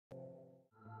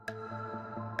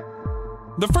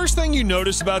The first thing you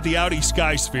notice about the Audi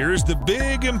Skysphere is the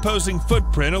big, imposing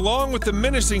footprint along with the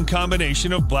menacing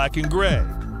combination of black and gray.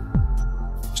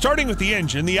 Starting with the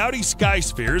engine, the Audi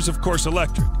Skysphere is of course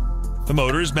electric. The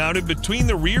motor is mounted between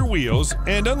the rear wheels,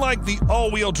 and unlike the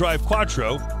all-wheel drive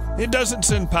Quattro, it doesn't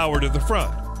send power to the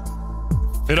front.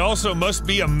 It also must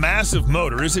be a massive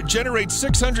motor as it generates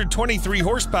 623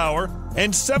 horsepower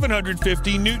and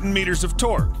 750 Newton-meters of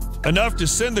torque, enough to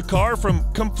send the car from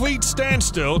complete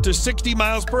standstill to 60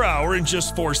 miles per hour in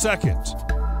just 4 seconds.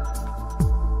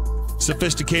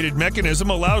 Sophisticated mechanism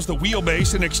allows the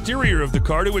wheelbase and exterior of the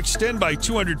car to extend by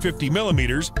 250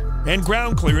 millimeters and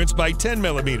ground clearance by 10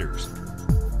 millimeters.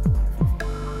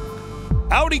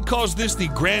 Audi calls this the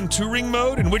Grand Touring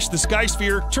mode, in which the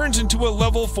Skysphere turns into a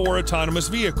Level 4 autonomous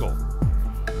vehicle.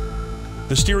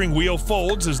 The steering wheel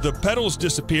folds as the pedals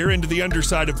disappear into the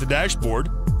underside of the dashboard,